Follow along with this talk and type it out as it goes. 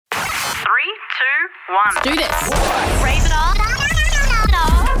2, 1. Do this. Rave it up.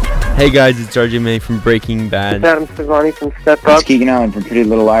 Hey guys, it's RJ May from Breaking Bad. Adam Savani from Step Up. It's Keegan Allen from Pretty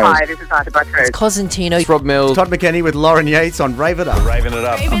Little Liars. Hi, this is Arthur Buttrose. Cosentino. It's Rob Mills. Todd McKenney with Lauren Yates on Rave It Up. Raving it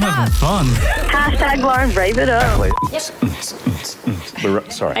up. Rave it up. Fun. Hashtag Lauren, rave it up.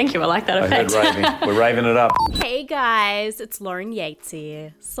 Sorry. Thank you. I like that I heard effect. raving. We're raving it up. Hey guys, it's Lauren Yates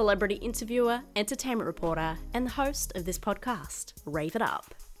here, celebrity interviewer, entertainment reporter, and the host of this podcast, Rave It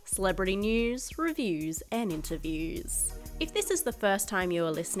Up. Celebrity news, reviews, and interviews. If this is the first time you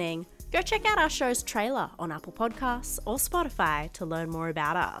are listening, go check out our show's trailer on Apple Podcasts or Spotify to learn more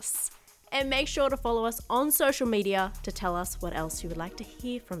about us. And make sure to follow us on social media to tell us what else you would like to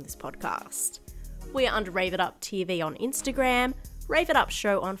hear from this podcast. We are under Rave It Up TV on Instagram, Rave It Up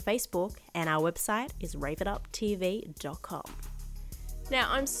Show on Facebook, and our website is raveituptv.com. Now,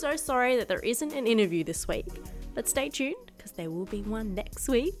 I'm so sorry that there isn't an interview this week, but stay tuned because there will be one next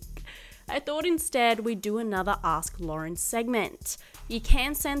week. I thought instead we'd do another Ask Lauren segment. You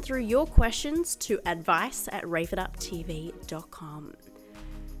can send through your questions to advice@raveituptv.com.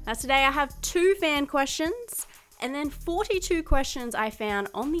 Now today I have 2 fan questions and then 42 questions I found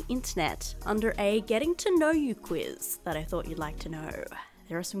on the internet under a getting to know you quiz that I thought you'd like to know.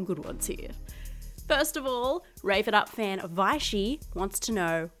 There are some good ones here. First of all, Rave It Up fan Vaishi wants to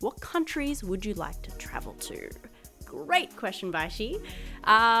know, what countries would you like to travel to? Great question, Vaishi.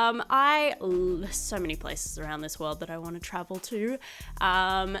 There's so many places around this world that I want to travel to.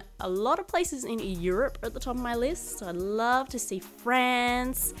 A lot of places in Europe are at the top of my list. I'd love to see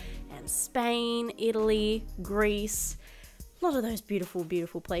France and Spain, Italy, Greece. A lot of those beautiful,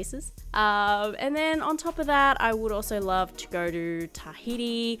 beautiful places. And then on top of that, I would also love to go to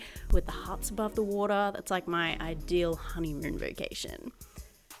Tahiti with the huts above the water. That's like my ideal honeymoon vacation.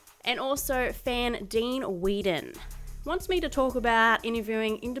 And also fan Dean Whedon wants me to talk about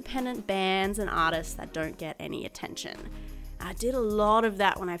interviewing independent bands and artists that don't get any attention. I did a lot of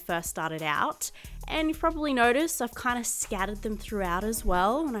that when I first started out, and you've probably noticed I've kind of scattered them throughout as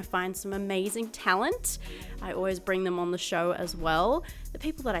well. When I find some amazing talent, I always bring them on the show as well. The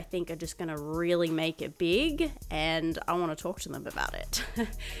people that I think are just going to really make it big, and I want to talk to them about it.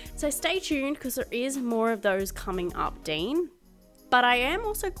 So stay tuned because there is more of those coming up, Dean. But I am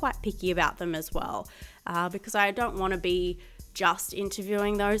also quite picky about them as well, because I don't want to be just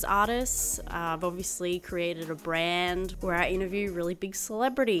interviewing those artists. I've obviously created a brand where I interview really big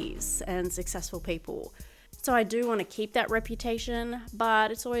celebrities and successful people. So I do want to keep that reputation,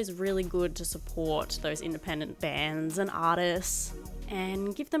 but it's always really good to support those independent bands and artists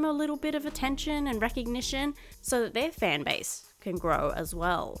and give them a little bit of attention and recognition so that their fan base can grow as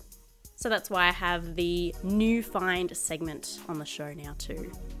well. So that's why I have the new find segment on the show now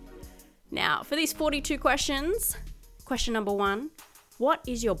too. Now, for these 42 questions, question number 1, what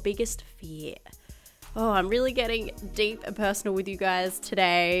is your biggest fear? Oh, I'm really getting deep and personal with you guys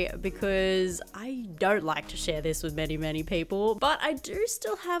today because I don't like to share this with many people, but I do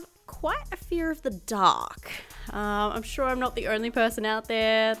still have quite a fear of the dark. I'm sure I'm not the only person out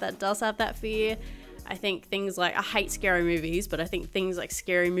there that does have that fear. I think things like, I hate scary movies, but I think things like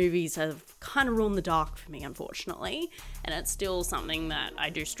scary movies have kind of ruined the dark for me, unfortunately. And it's still something that I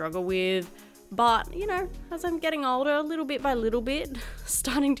do struggle with. But, you know, as I'm getting older, little bit by little bit,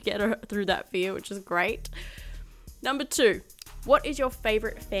 starting to get through that fear, which is great. Number 2, what is your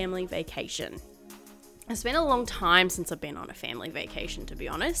favorite family vacation? It's been a long time since I've been on a family vacation, to be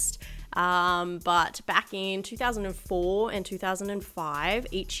honest. But back in 2004 and 2005,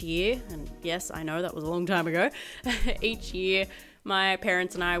 each year, and yes, I know that was a long time ago, each year my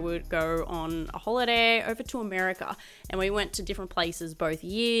parents and I would go on a holiday over to America, and we went to different places both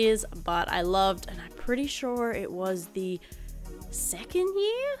years, but I loved, and I'm pretty sure it was the second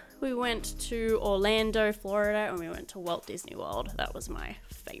year, we went to Orlando, Florida, and we went to Walt Disney World. That was my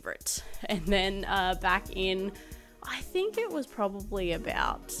favorite. And then back in, I think it was probably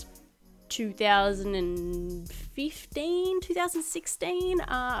about 2016,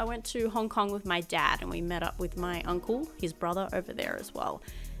 I went to Hong Kong with my dad, and we met up with my uncle, his brother, over there as well.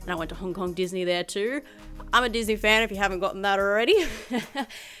 And I went to Hong Kong Disney there too. I'm a Disney fan if you haven't gotten that already.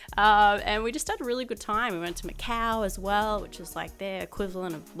 And we just had a really good time. We went to Macau as well, which is like their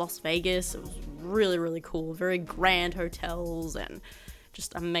equivalent of Las Vegas. It was really, really cool. Very grand hotels and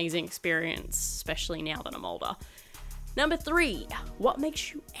just amazing experience, especially now that I'm older. Number 3, what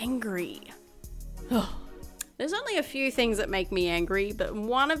makes you angry? There's only a few things that make me angry, but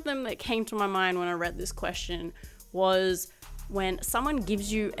one of them that came to my mind when I read this question was when someone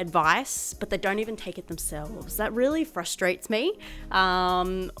gives you advice, but they don't even take it themselves. That really frustrates me,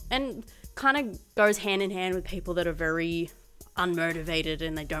 and kind of goes hand in hand with people that are very unmotivated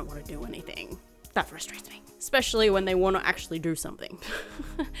and they don't want to do anything. That frustrates me, especially when they want to actually do something.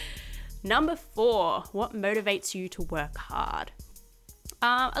 Number 4, what motivates you to work hard?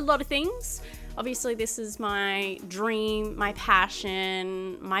 A lot of things. Obviously, this is my dream, my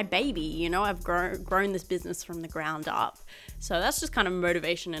passion, my baby. You know, I've grown this business from the ground up. So that's just kind of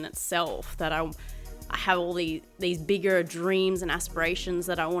motivation in itself, that I have all these bigger dreams and aspirations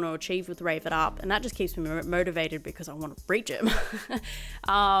that I want to achieve with Rave It Up. And that just keeps me motivated because I want to reach it.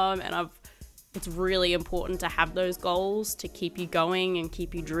 It's really important to have those goals to keep you going and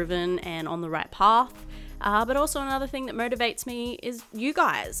keep you driven and on the right path. But also another thing that motivates me is you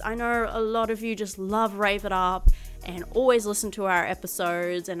guys. I know a lot of you just love Rave It Up and always listen to our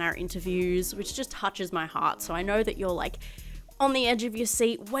episodes and our interviews, which just touches my heart. So I know that you're like on the edge of your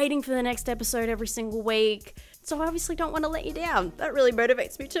seat waiting for the next episode every single week. So I obviously don't want to let you down. That really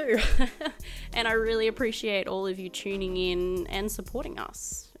motivates me too. And I really appreciate all of you tuning in and supporting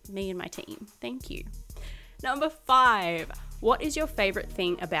us, me and my team. Thank you. Number 5, what is your favorite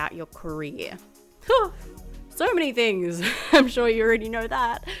thing about your career? So many things. I'm sure you already know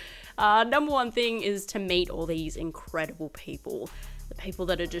that. Number 1 thing is to meet all these incredible people. The people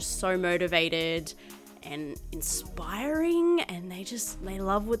that are just so motivated and inspiring, and they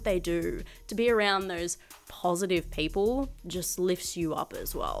love what they do. To be around those positive people just lifts you up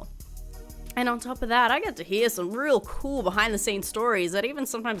as well. And on top of that, I get to hear some real cool behind the scenes stories that even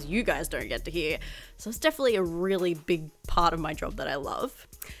sometimes you guys don't get to hear. So it's definitely a really big part of my job that I love.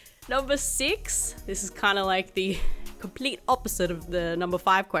 Number 6, this is kind of like the complete opposite of the number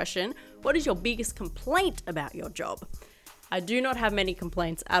 5 question. What is your biggest complaint about your job? I do not have many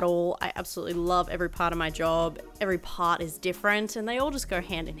complaints at all. I absolutely love every part of my job. Every part is different and they all just go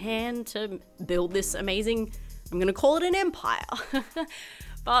hand in hand to build this amazing, I'm going to call it an empire.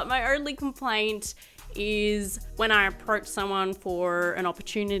 But my only complaint is when I approach someone for an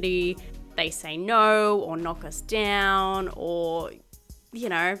opportunity, they say no or knock us down or, you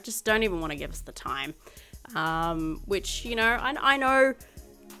know, just don't even want to give us the time. Which, you know, I know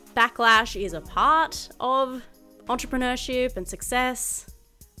backlash is a part of entrepreneurship and success.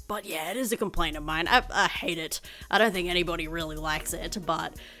 But yeah, it is a complaint of mine. I hate it. I don't think anybody really likes it,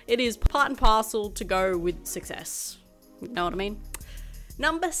 but it is part and parcel to go with success. You know what I mean?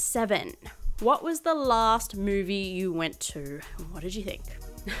 Number 7, what was the last movie you went to? What did you think?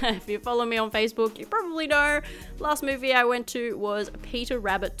 If you follow me on Facebook, you probably know last movie I went to was Peter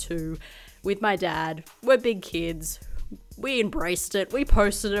Rabbit 2 with my dad. We're big kids. We embraced it. We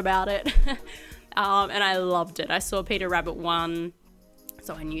posted about it. And I loved it. I saw Peter Rabbit 1,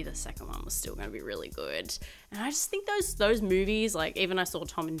 so I knew the second one was still going to be really good. And I just think those movies, like even I saw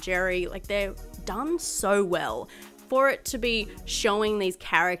Tom and Jerry, like they're done so well. For it to be showing these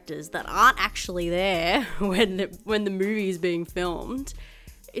characters that aren't actually there when the movie is being filmed,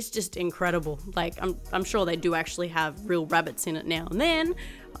 it's just incredible. Like I'm sure they do actually have real rabbits in it now and then,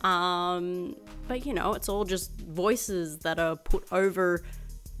 but you know, it's all just voices that are put over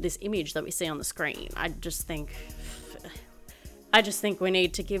this image that we see on the screen. I just think we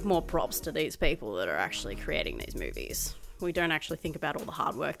need to give more props to these people that are actually creating these movies. We don't actually think about all the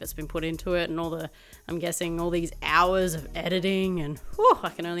hard work that's been put into it and I'm guessing all these hours of editing and I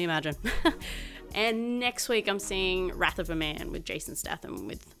can only imagine. And next week I'm seeing Wrath of a Man with Jason Statham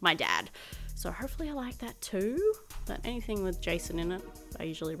with my dad. So hopefully I like that too. But anything with Jason in it, I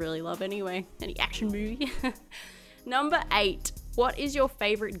usually really love anyway. Any action movie. Number 8, what is your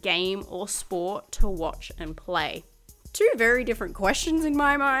favorite game or sport to watch and play? 2 very different questions in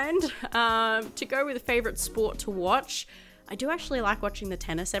my mind. To go with a favorite sport to watch, I do actually like watching the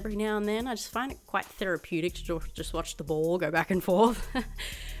tennis every now and then. I just find it quite therapeutic to just watch the ball go back and forth.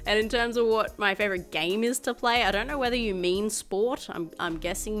 And in terms of what my favorite game is to play, I don't know whether you mean sport. I'm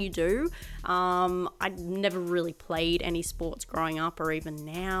guessing you do. I've never really played any sports growing up or even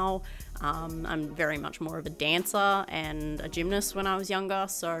now. I'm very much more of a dancer and a gymnast when I was younger,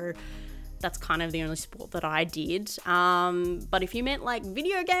 so that's kind of the only sport that I did. But if you meant like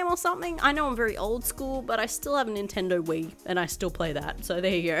video game or something, I know I'm very old school, but I still have a Nintendo Wii and I still play that. So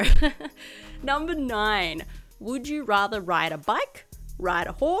there you go. Number 9, would you rather ride a bike, ride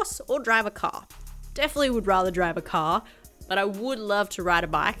a horse, or drive a car? Definitely would rather drive a car, but I would love to ride a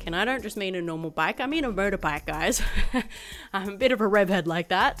bike. And I don't just mean a normal bike, I mean a motorbike, guys. I'm a bit of a rev head like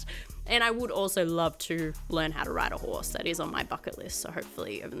that. And I would also love to learn how to ride a horse. That is on my bucket list. So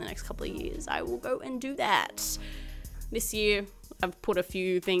hopefully over the next couple of years, I will go and do that. This year, I've put a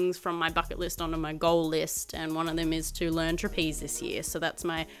few things from my bucket list onto my goal list. And one of them is to learn trapeze this year. So that's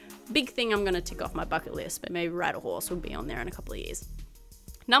my big thing I'm going to tick off my bucket list. But maybe ride a horse would be on there in a couple of years.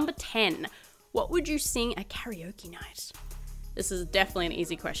 Number 10, what would you sing at karaoke night? This is definitely an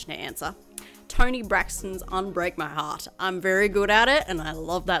easy question to answer. Toni Braxton's Unbreak My Heart. I'm very good at it and I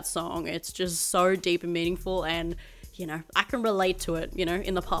love that song. It's just so deep and meaningful, and you know, I can relate to it, you know,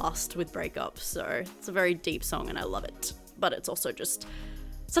 in the past with breakups. So it's a very deep song and I love it. But it's also just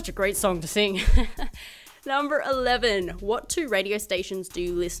such a great song to sing. Number 11, what 2 radio stations do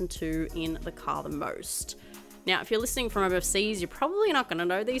you listen to in the car the most? Now, if you're listening from overseas, you're probably not going to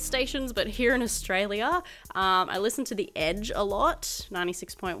know these stations, but here in Australia, I listen to The Edge a lot,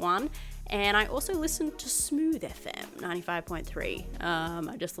 96.1, and I also listen to Smooth FM, 95.3.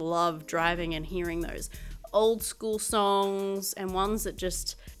 I just love driving and hearing those old school songs and ones that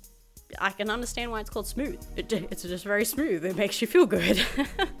just, I can understand why it's called smooth. It's just very smooth. It makes you feel good.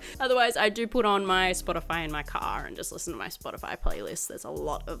 Otherwise, I do put on my Spotify in my car and just listen to my Spotify playlist. There's a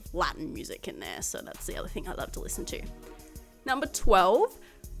lot of Latin music in there, so that's the other thing I love to listen to. Number 12,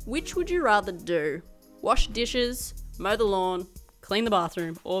 which would you rather do? Wash dishes, mow the lawn, clean the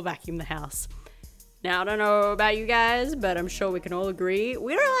bathroom, or vacuum the house? Now, I don't know about you guys, but I'm sure we can all agree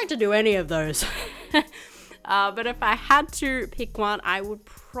we don't like to do any of those. But if I had to pick one, I would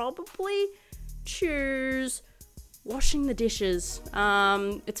probably choose washing the dishes.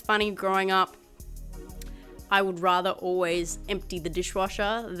 It's funny, growing up, I would rather always empty the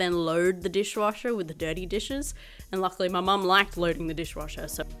dishwasher than load the dishwasher with the dirty dishes. And luckily my mum liked loading the dishwasher,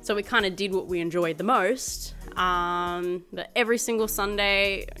 so we kind of did what we enjoyed the most. But every single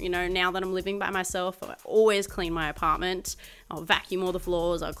Sunday, you know, now that I'm living by myself, I always clean my apartment. I'll vacuum all the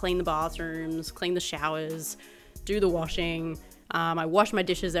floors, I'll clean the bathrooms, clean the showers, do the washing. I wash my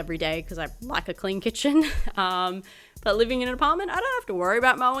dishes every day because I like a clean kitchen. But living in an apartment, I don't have to worry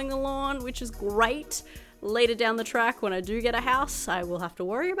about mowing the lawn, which is great. Later down the track, when I do get a house, I will have to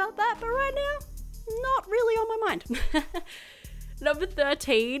worry about that. But right now, not really on my mind. Number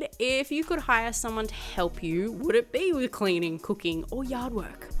 13, if you could hire someone to help you, would it be with cleaning, cooking, or yard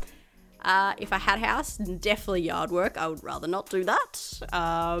work? If I had a house, definitely yard work. I would rather not do that.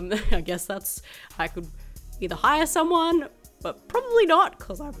 I guess I could either hire someone, but probably not,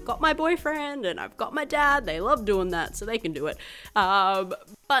 because I've got my boyfriend and I've got my dad. They love doing that, so they can do it.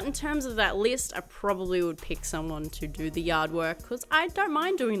 But in terms of that list, I probably would pick someone to do the yard work, because I don't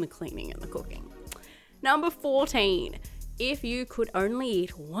mind doing the cleaning and the cooking. Number 14, if you could only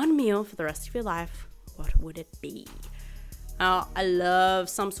eat one meal for the rest of your life, what would it be? I love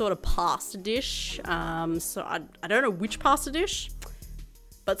some sort of pasta dish. So I don't know which pasta dish,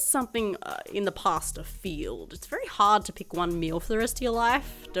 but something in the pasta field. It's very hard to pick one meal for the rest of your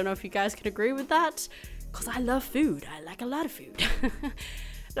life. Don't know if you guys can agree with that, because I love food. I like a lot of food.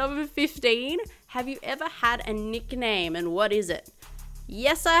 Number 15, have you ever had a nickname, and what is it?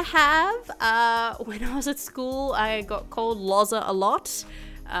 Yes, I have. When I was at school, I got called Loza a lot,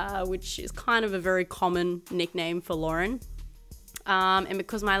 which is kind of a very common nickname for Lauren. And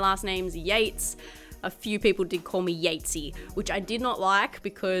because my last name's Yates, a few people did call me Yatesy, which I did not like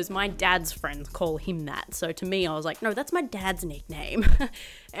because my dad's friends call him that. So to me, I was like, no, that's my dad's nickname.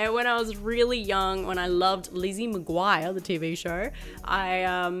 And when I was really young, when I loved Lizzie McGuire, the TV show, I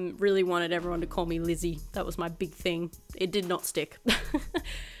really wanted everyone to call me Lizzie. That was my big thing. It did not stick.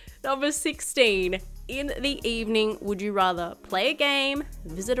 Number 16, in the evening, would you rather play a game,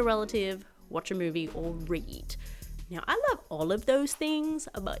 visit a relative, watch a movie, or read? Now, I love all of those things,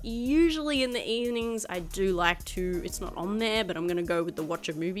 but usually in the evenings, I do like to, it's not on there, but I'm going to go with the watch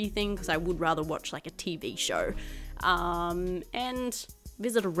a movie thing, because I would rather watch like a TV show. And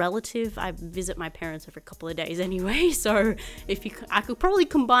visit a relative. I visit my parents every couple of days anyway, so I could probably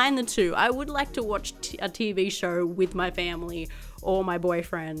combine the two. I would like to watch a TV show with my family or my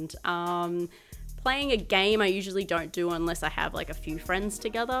boyfriend. Playing a game I usually don't do unless I have like a few friends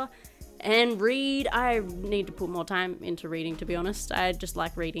together. And read, I need to put more time into reading, to be honest. I just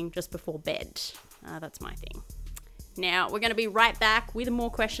like reading just before bed. That's my thing. Now, we're going to be right back with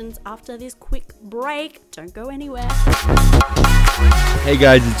more questions after this quick break. Don't go anywhere. Hey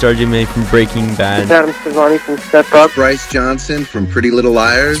guys, it's RJ May from Breaking Bad. Adam Savani from Step Up. Bryce Johnson from Pretty Little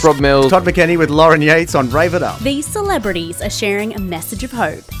Liars. It's Rob Mills. Todd McKenney with Lauren Yates on Rave It Up. These celebrities are sharing a message of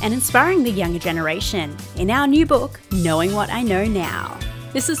hope and inspiring the younger generation in our new book, Knowing What I Know Now.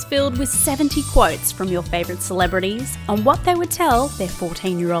 This is filled with 70 quotes from your favourite celebrities on what they would tell their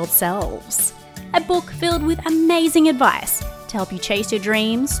 14-year-old selves. A book filled with amazing advice to help you chase your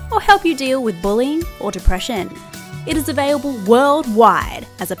dreams or help you deal with bullying or depression. It is available worldwide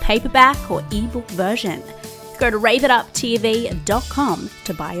as a paperback or ebook version. Go to raveituptv.com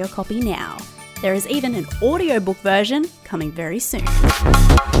to buy your copy now. There is even an audiobook version coming very soon.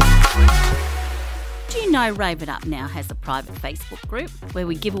 Did you know Rave It Up now has a private Facebook group where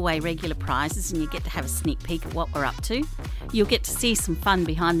we give away regular prizes and you get to have a sneak peek at what we're up to? You'll get to see some fun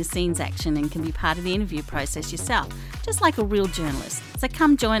behind the scenes action and can be part of the interview process yourself, just like a real journalist. So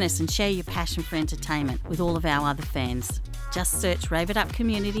come join us and share your passion for entertainment with all of our other fans. Just search Rave It Up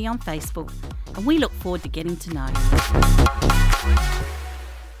Community on Facebook and we look forward to getting to know you.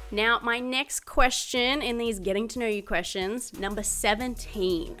 Now, my next question in these getting to know you questions, number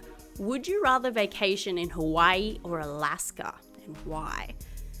 17. Would you rather vacation in Hawaii or Alaska, and why?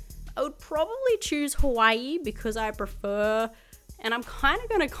 I would probably choose Hawaii because I prefer, and I'm kind of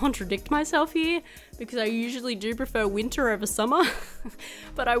going to contradict myself here because I usually do prefer winter over summer,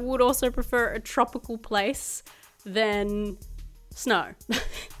 but I would also prefer a tropical place than snow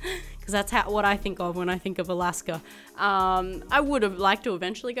because that's what I think of when I think of Alaska. I would have liked to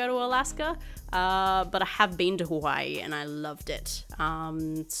eventually go to Alaska, but I have been to Hawaii and I loved it.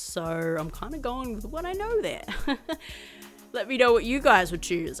 So I'm kind of going with what I know there. Let me know what you guys would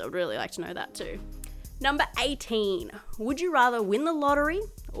choose. I would really like to know that too. Number 18. Would you rather win the lottery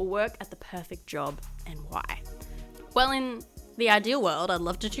or work at the perfect job, and why? Well, in the ideal world, I'd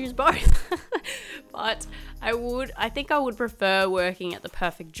love to choose both. But I think I would prefer working at the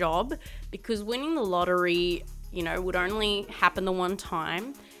perfect job because winning the lottery, would only happen the one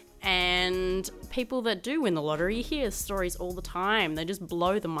time. And people that do win the lottery, you hear stories all the time. They just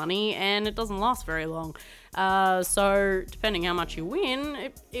blow the money and it doesn't last very long. So depending how much you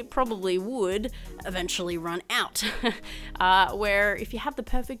win, it probably would eventually run out. Where if you have the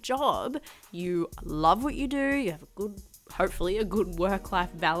perfect job, you love what you do, you have hopefully a good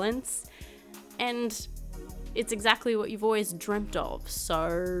work-life balance, and it's exactly what you've always dreamt of.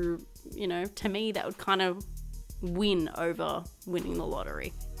 So, to me, that would kind of win over winning the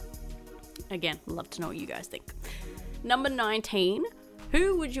lottery. Again, love to know what you guys think. Number 19,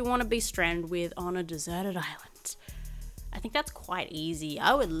 who would you want to be stranded with on a deserted island? I think that's quite easy.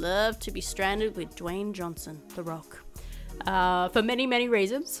 I would love to be stranded with Dwayne Johnson, The Rock. For many, many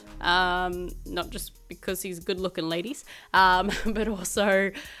reasons. Not just because he's good looking, ladies, but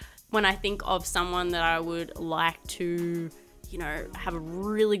also when I think of someone that I would like to, have a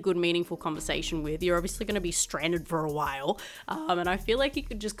really good, meaningful conversation with. You're obviously going to be stranded for a while, and I feel like you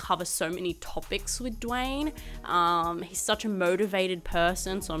could just cover so many topics with Dwayne. He's such a motivated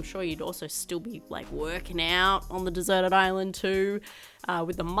person, so I'm sure you'd also still be working out on the deserted island too.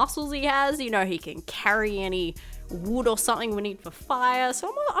 With the muscles he has, he can carry any wood or something we need for fire. So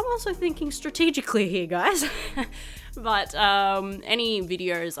I'm also thinking strategically here, guys. But any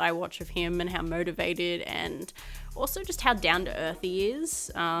videos I watch of him and how motivated and also just how down to earth he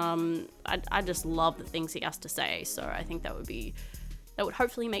is, I just love the things he has to say. So I think that would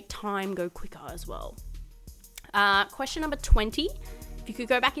hopefully make time go quicker as well. Question number 20. If you could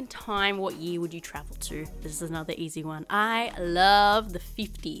go back in time, what year would you travel to? This is another easy one. I love the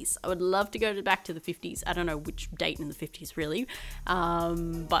 50s. I would love to go back to the 50s. I don't know which date in the 50s really,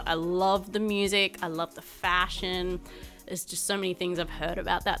 but I love the music. I love the fashion. There's just so many things I've heard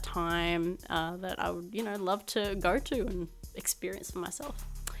about that time that I would, love to go to and experience for myself.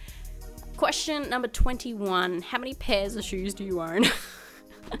 Question number 21. How many pairs of shoes do you own?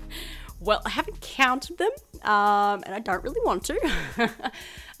 Well, I haven't counted them, and I don't really want to.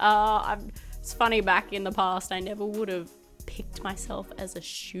 It's funny, back in the past, I never would have picked myself as a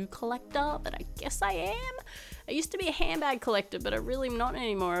shoe collector, but I guess I am. I used to be a handbag collector, but I really am not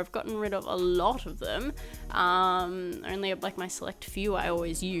anymore. I've gotten rid of a lot of them. I only have my select few I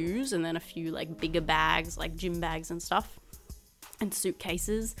always use, and then a few bigger bags, like gym bags and stuff, and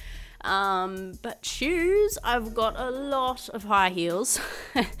suitcases. But shoes, I've got a lot of high heels.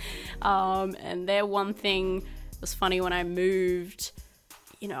 And they're one thing. It was funny when I moved,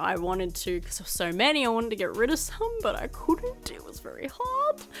 I wanted to, because of so many, I wanted to get rid of some, but I couldn't. It was very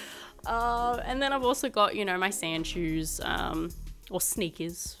hard. And then I've also got, my sand shoes, or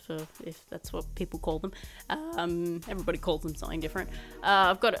sneakers, if that's what people call them. Everybody calls them something different.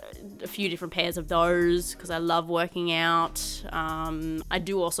 I've got a few different pairs of those because I love working out. I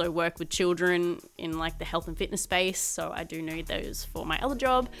do also work with children in the health and fitness space, so I do need those for my other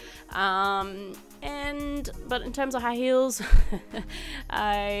job. But in terms of high heels,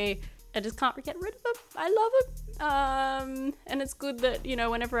 I just can't get rid of them. I love them. And it's good that,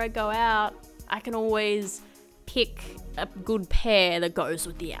 whenever I go out, I can always pick a good pair that goes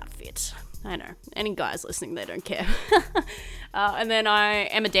with the outfit. I know, any guys listening, they don't care. And then I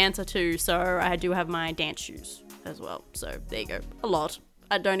am a dancer too, so I do have my dance shoes as well. So there you go, a lot.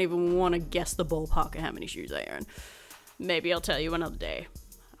 I don't even want to guess the ballpark of how many shoes I own. Maybe I'll tell you another day.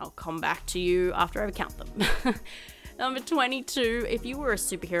 I'll come back to you after I count them. Number 22, if you were a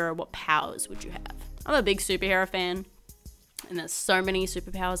superhero, what powers would you have? I'm a big superhero fan, and there's so many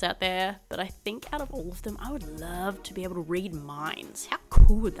superpowers out there, but I think out of all of them, I would love to be able to read minds. How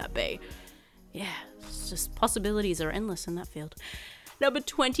cool would that be? Yeah, it's just possibilities are endless in that field. Number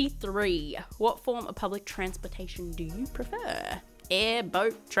 23. What form of public transportation do you prefer? Air,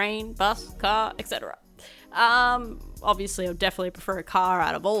 boat, train, bus, car, etc. Obviously, I would definitely prefer a car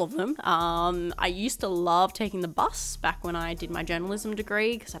out of all of them. I used to love taking the bus back when I did my journalism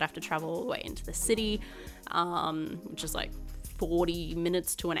degree, because I'd have to travel all the way into the city, which is like 40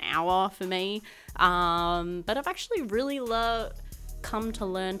 minutes to an hour for me. But I've actually really come to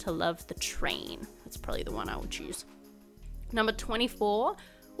learn to love the train. That's probably the one I would choose. Number 24.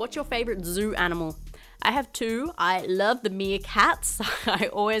 What's your favorite zoo animal? I have two. I love the meerkats. I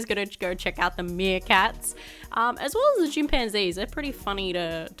always got to go check out the meerkats, as well as the chimpanzees. They're pretty funny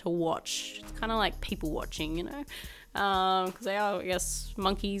to watch. It's kind of like people watching, you know, because they are, I guess,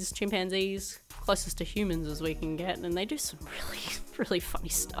 monkeys, chimpanzees, closest to humans as we can get, and they do some really funny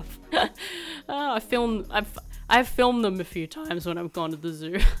stuff. I've filmed them a few times when I've gone to the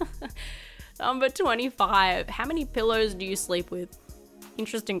zoo. Number 25. How many pillows do you sleep with?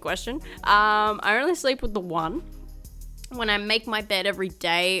 Interesting question. I only sleep with the one. When I make my bed every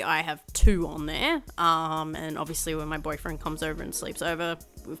day, I have two on there. And obviously when my boyfriend comes over and sleeps over,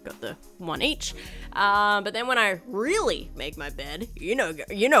 we've got the one each. But then when I really make my bed, you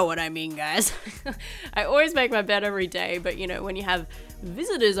know what I mean, guys. I always make my bed every day, but you know, when you have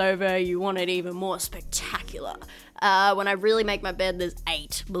visitors over, you want it even more spectacular. When I really make my bed, there's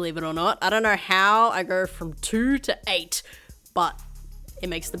 8, believe it or not. I don't know how I go from 2 to 8, but it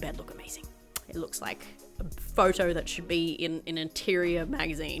makes the bed look amazing. It looks like a photo that should be in an interior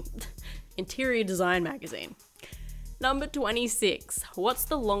magazine. Interior design magazine. Number 26. What's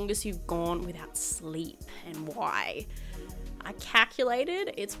the longest you've gone without sleep and why? I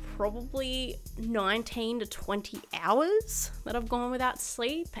calculated it's probably 19 to 20 hours that I've gone without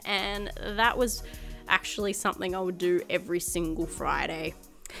sleep, and that was actually something I would do every single Friday.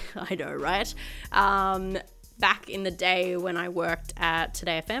 I know, right? Back in the day when I worked at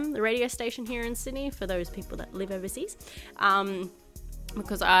Today FM, the radio station here in Sydney, for those people that live overseas,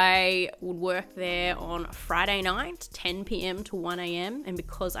 because I would work there on Friday night, 10 p.m. to 1 a.m. And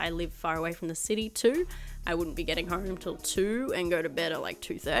because I live far away from the city too, I wouldn't be getting home till 2 and go to bed at like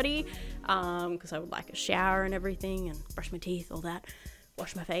 2:30, because I would like a shower and everything and brush my teeth, all that,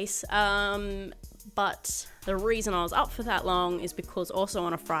 wash my face. But the reason I was up for that long is because also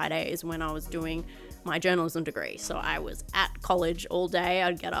on a Friday is when I was doing my journalism degree. So I was at college all day.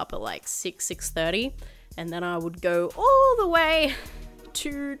 I'd get up at like 6:30, and then I would go all the way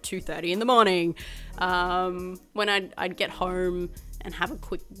to 2:30 in the morning, when I'd get home and have a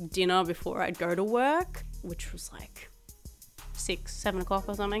quick dinner before I'd go to work, which was like 6-7 o'clock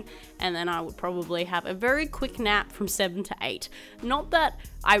or something, and then I would probably have a very quick nap from 7 to 8. Not that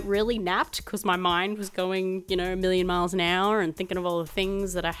I really napped, because my mind was going, you know, a million miles an hour and thinking of all the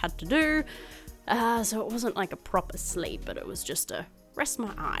things that I had to do, so it wasn't like a proper sleep, but it was just a rest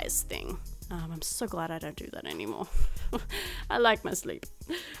my eyes thing. I'm so glad I don't do that anymore. I like my sleep.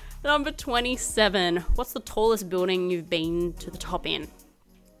 Number 27. What's the tallest building you've been to the top in?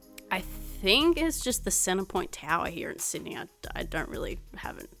 I think it's just the Centrepoint Tower here in Sydney. I don't really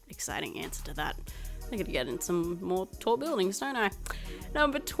have an exciting answer to that. I gotta get in some more tall buildings, don't I?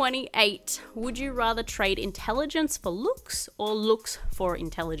 Number 28. Would you rather trade intelligence for looks or looks for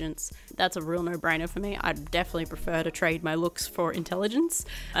intelligence? That's a real no-brainer for me. I'd definitely prefer to trade my looks for intelligence.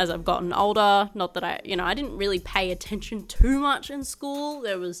 As I've gotten older, not that I didn't really pay attention too much in school.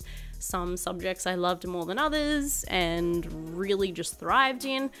 There was some subjects I loved more than others and really just thrived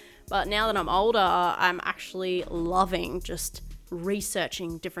in. But now that I'm older, I'm actually loving just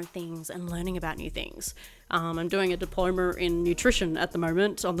researching different things and learning about new things. I'm doing a diploma in nutrition at the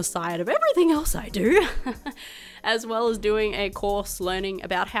moment on the side of everything else I do, as well as doing a course learning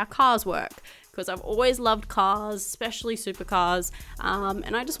about how cars work, because I've always loved cars, especially supercars,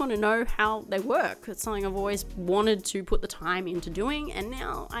 and I just want to know how they work. It's something I've always wanted to put the time into doing, and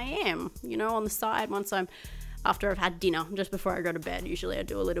now I am, on the side after I've had dinner, just before I go to bed. Usually I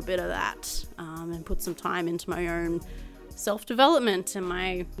do a little bit of that, and put some time into my own self-development and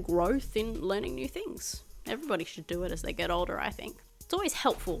my growth in learning new things. Everybody should do it as they get older, I think. It's always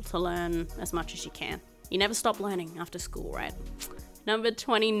helpful to learn as much as you can. You never stop learning after school, right? Number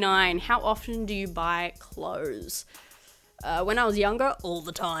 29. How often do you buy clothes? When I was younger, all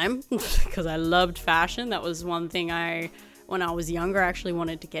the time, because I loved fashion. That was one thing when I was younger, I actually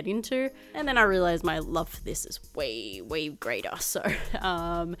wanted to get into. And then I realized my love for this is way, way greater. So,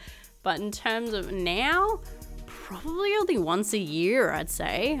 but in terms of now, probably only once a year, I'd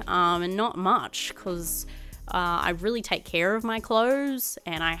say, and not much, because I really take care of my clothes,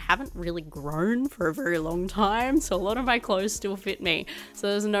 and I haven't really grown for a very long time, so a lot of my clothes still fit me. So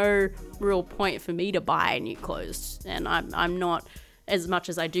there's no real point for me to buy new clothes, and I'm not, as much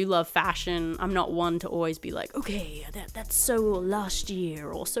as I do love fashion, I'm not one to always be like, okay, that's so last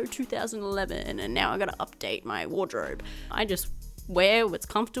year or so 2011, and now I gotta update my wardrobe. I just wear what's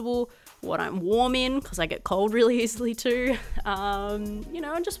comfortable, what I'm warm in, because I get cold really easily too, and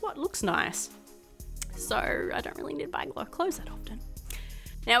just what looks nice. So I don't really need to buy clothes that often.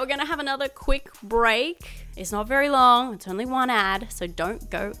 Now we're going to have another quick break. It's not very long, it's only one ad, so don't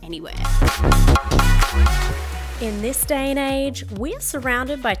go anywhere. In this day and age, we're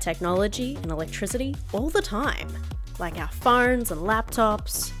surrounded by technology and electricity all the time, like our phones and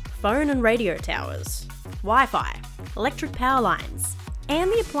laptops, phone and radio towers, Wi-Fi, electric power lines, and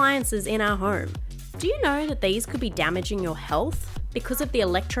the appliances in our home. Do you know that these could be damaging your health because of the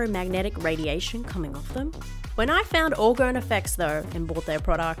electromagnetic radiation coming off them? When I found Orgone Effects though and bought their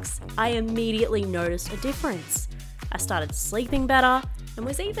products, I immediately noticed a difference. I started sleeping better and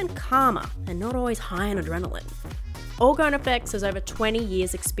was even calmer and not always high on adrenaline. Orgone Effects has over 20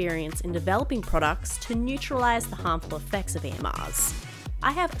 years experience in developing products to neutralise the harmful effects of EMRs.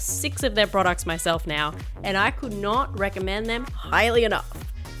 I have 6 of their products myself now, and I could not recommend them highly enough.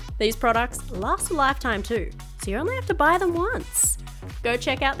 These products last a lifetime too, so you only have to buy them once. Go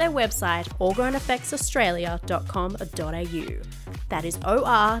check out their website, orgoneeffectsaustralia.com.au. That is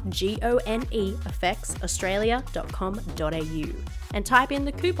ORGONE effectsaustralia.com.au. And type in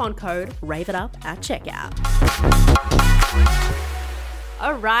the coupon code RAVEITUP at checkout.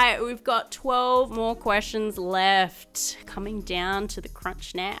 Alright, we've got 12 more questions left. Coming down to the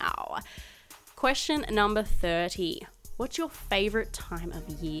crunch now. Question number 30. What's your favourite time of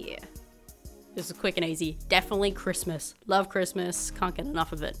year? This is quick and easy. Definitely Christmas. Love Christmas. Can't get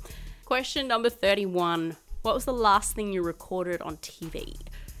enough of it. Question number 31. What was the last thing you recorded on TV?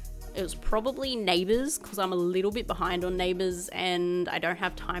 It was probably Neighbours, because I'm a little bit behind on Neighbours and I don't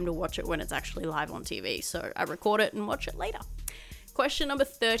have time to watch it when it's actually live on TV. So I record it and watch it later. Question number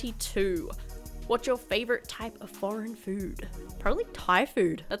 32. What's your favourite type of foreign food? Probably Thai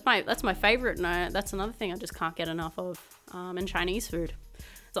food. That's my favourite, and that's another thing I just can't get enough of. And Chinese food.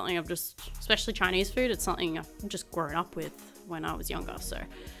 Something especially Chinese food, it's something I've just grown up with when I was younger. So,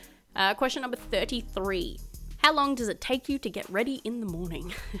 question number 33. How long does it take you to get ready in the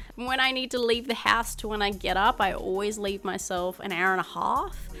morning? When I need to leave the house to when I get up, I always leave myself an hour and a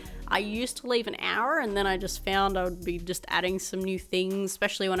half. I used to leave an hour, and then I just found I would be just adding some new things,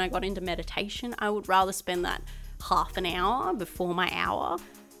 especially when I got into meditation. I would rather spend that half an hour before my hour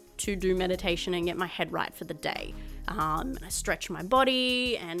to do meditation and get my head right for the day. And I stretch my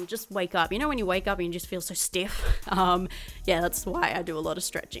body and just wake up. You know when you wake up and you just feel so stiff? That's why I do a lot of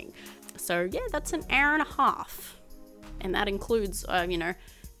stretching. So yeah, that's an hour and a half. And that includes,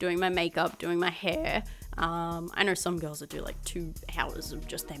 doing my makeup, doing my hair. I know some girls that do like 2 hours of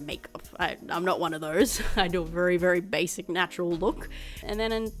just their makeup. I'm not one of those. I do a very, very basic natural look. And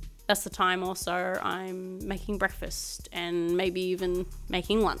then that's the time also I'm making breakfast and maybe even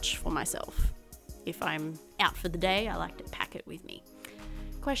making lunch for myself. If I'm out for the day, I like to pack it with me.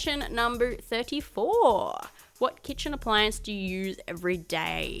 Question number 34. What kitchen appliance do you use every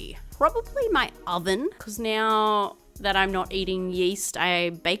day? Probably my oven, because now that I'm not eating yeast, I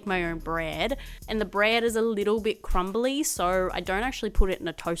bake my own bread, and the bread is a little bit crumbly, so I don't actually put it in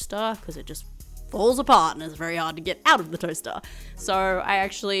a toaster because it just falls apart and it's very hard to get out of the toaster. So I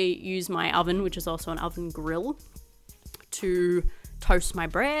actually use my oven, which is also an oven grill, to toast my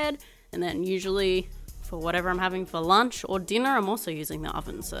bread. And then usually for whatever I'm having for lunch or dinner, I'm also using the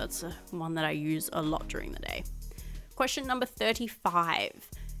oven. So that's one that I use a lot during the day. Question number 35.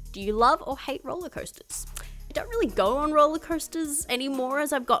 Do you love or hate roller coasters? I don't really go on roller coasters anymore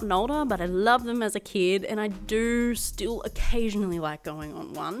as I've gotten older, but I loved them as a kid, and I do still occasionally like going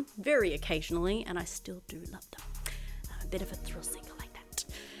on one. Very occasionally, and I still do love them. I'm a bit of a thrill seeker like that.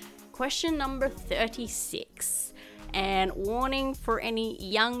 Question number 36. And warning for any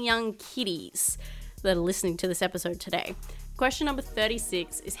young kiddies that are listening to this episode today. Question number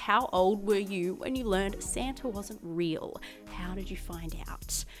 36 is, how old were you when you learned Santa wasn't real? How did you find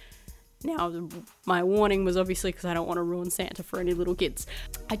out? Now, my warning was obviously because I don't want to ruin Santa for any little kids.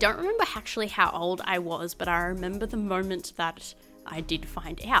 I don't remember actually how old I was, but I remember the moment that I did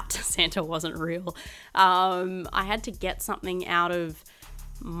find out Santa wasn't real. I had to get something out of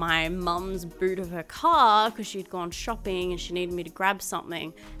my mum's boot of her car because she'd gone shopping and she needed me to grab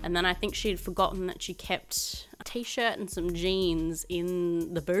something. And then I think she'd forgotten that she kept a t-shirt and some jeans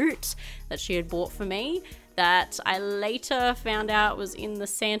in the boot that she had bought for me that I later found out was in the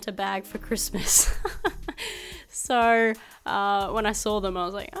Santa bag for Christmas. So when I saw them, I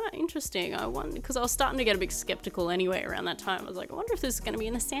was like, oh, interesting. I wonder, because I was starting to get a bit skeptical anyway around that time. I was like, I wonder if this is going to be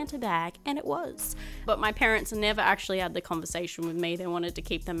in the Santa bag. And it was. But my parents never actually had the conversation with me. They wanted to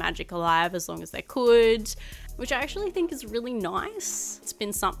keep the magic alive as long as they could, which I actually think is really nice. It's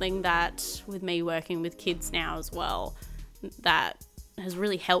been something that, with me working with kids now as well, that has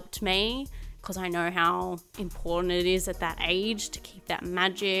really helped me, because I know how important it is at that age to keep that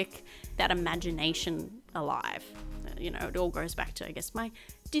magic, that imagination alive. You know, it all goes back to, I guess, my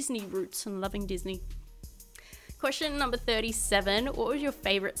Disney roots and loving Disney. Question number 37. What was your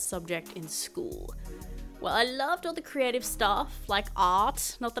favorite subject in school? Well, I loved all the creative stuff, like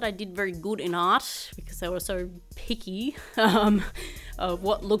art. Not that I did very good in art, because I was so picky of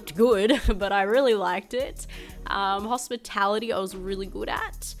what looked good, but I really liked it. Hospitality I was really good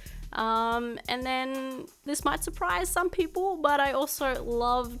at. And then, this might surprise some people, but I also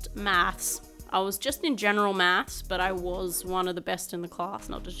loved maths. I was just in general maths, but I was one of the best in the class,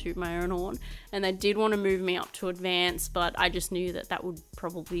 not to toot my own horn. And they did want to move me up to advanced, but I just knew that that would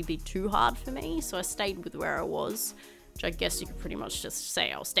probably be too hard for me. So I stayed with where I was, which I guess you could pretty much just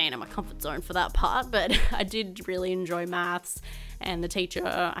say I was staying in my comfort zone for that part. But I did really enjoy maths, and the teacher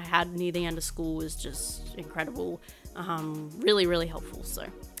I had near the end of school was just incredible. Really, really helpful. So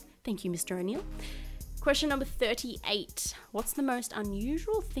thank you, Mr. O'Neill. Question number 38. What's the most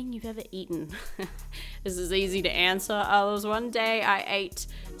unusual thing you've ever eaten? This is easy to answer. There was one day I ate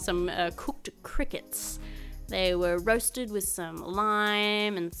some cooked crickets. They were roasted with some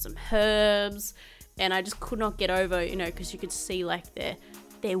lime and some herbs, and I just could not get over, you know, because you could see like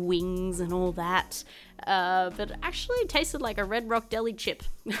their wings and all that. But actually it tasted like a Red Rock deli chip,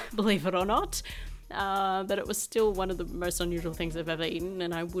 believe it or not. But it was still one of the most unusual things I've ever eaten,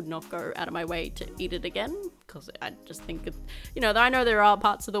 and I would not go out of my way to eat it again, because I just think, you know, I know there are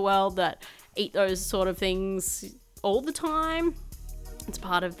parts of the world that eat those sort of things all the time. It's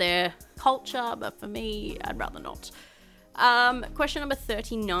part of their culture, but for me, I'd rather not. Question number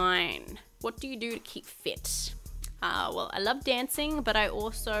 39. What do you do to keep fit? Well, I love dancing, but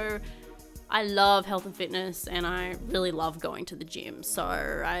I love health and fitness, and I really love going to the gym. So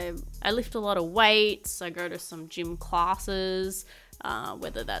I lift a lot of weights. I go to some gym classes,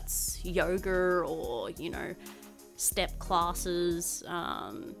 whether that's yoga or, you know, step classes.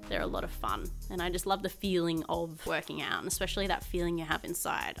 They're a lot of fun, and I just love the feeling of working out, and especially that feeling you have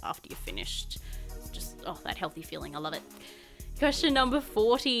inside after you're finished. It's just, that healthy feeling. I love it. Question number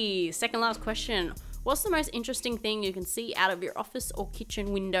 40, second last question. What's the most interesting thing you can see out of your office or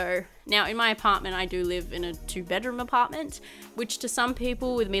kitchen window? Now, in my apartment, I do live in a 2-bedroom apartment, which to some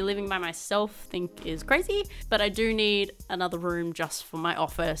people with me living by myself think is crazy, but I do need another room just for my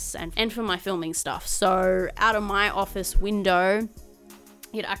office and for my filming stuff. So out of my office window,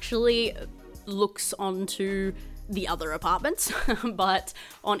 it actually looks onto the other apartments, but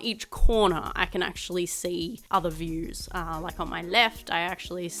on each corner I can actually see other views. Like on my left, I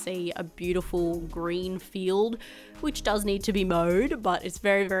actually see a beautiful green field, which does need to be mowed, but it's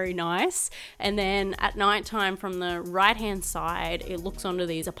very, very nice. And then at nighttime, from the right hand side, it looks onto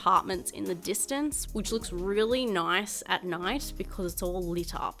these apartments in the distance, which looks really nice at night because it's all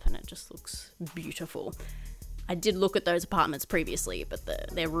lit up and it just looks beautiful. I did look at those apartments previously, but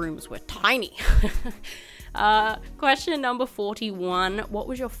their rooms were tiny. Question number 41. What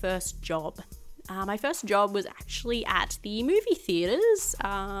was your first job? My first job was actually at the movie theatres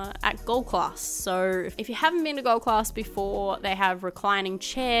at Gold Class. So if you haven't been to Gold Class before, they have reclining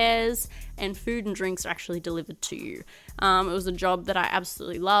chairs and food and drinks are actually delivered to you. It was a job that I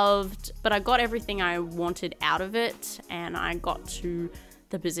absolutely loved, but I got everything I wanted out of it, and I got to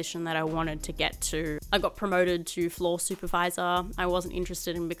the position that I wanted to get to. I got promoted to floor supervisor. I wasn't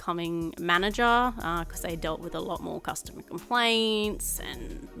interested in becoming manager because they dealt with a lot more customer complaints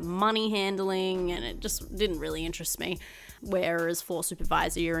and money handling, and it just didn't really interest me. Whereas floor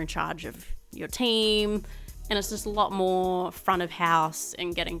supervisor, you're in charge of your team, and it's just a lot more front of house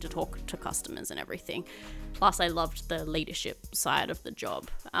and getting to talk to customers and everything. Plus, I loved the leadership side of the job.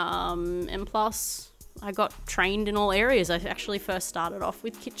 And plus, I got trained in all areas. I actually first started off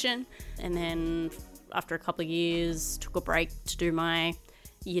with kitchen, and then after a couple of years took a break to do my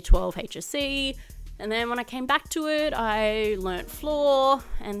year 12 HSC, And then when I came back to it, I learnt floor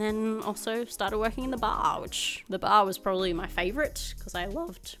and then also started working in the bar, which the bar was probably my favourite because I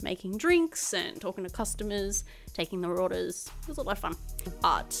loved making drinks and talking to customers, taking their orders. It was a lot of fun.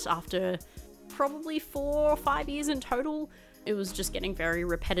 But after probably 4 or 5 years in total, it was just getting very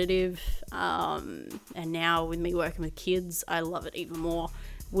repetitive. And now with me working with kids, I love it even more.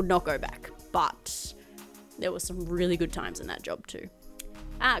 Would not go back. But there were some really good times in that job too.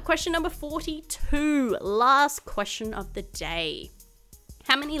 Question number 42, last question of the day.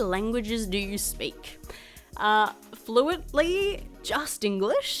 How many languages do you speak? Fluently, just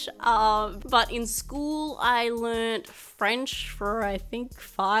English, but in school I learnt French for I think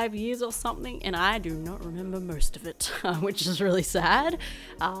 5 years or something, and I do not remember most of it, which is really sad.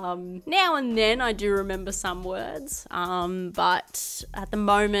 Now and then I do remember some words, but at the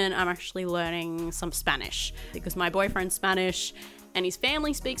moment I'm actually learning some Spanish because my boyfriend's Spanish and his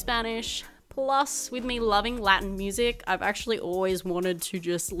family speaks Spanish. Plus, with me loving Latin music, I've actually always wanted to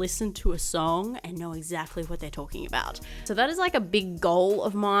just listen to a song and know exactly what they're talking about. So that is like a big goal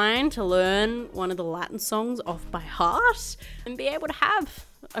of mine, to learn one of the Latin songs off by heart and be able to have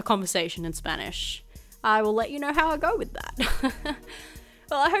a conversation in Spanish. I will let you know how I go with that.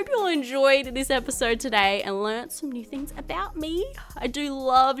 Well, I hope you all enjoyed this episode today and learnt some new things about me. I do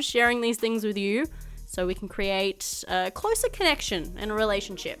love sharing these things with you so we can create a closer connection and a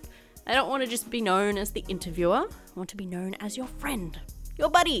relationship. I don't want to just be known as the interviewer. I want to be known as your friend, your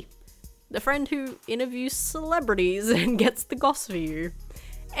buddy, the friend who interviews celebrities and gets the gossip for you.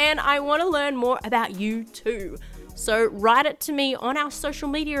 And I want to learn more about you too. So write it to me on our social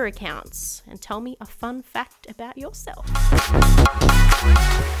media accounts and tell me a fun fact about yourself.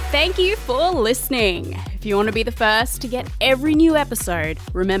 Thank you for listening. If you want to be the first to get every new episode,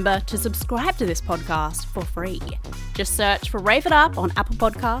 remember to subscribe to this podcast for free. Just search for Rave It Up on Apple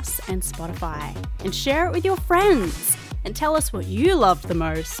Podcasts and Spotify and share it with your friends. And tell us what you loved the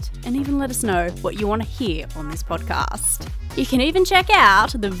most, and even let us know what you want to hear on this podcast. You can even check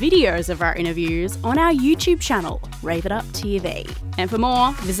out the videos of our interviews on our YouTube channel, Rave It Up TV. And for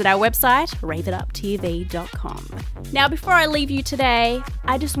more, visit our website, raveituptv.com. Now, before I leave you today,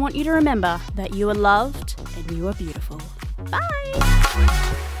 I just want you to remember that you are loved and you are beautiful. Bye!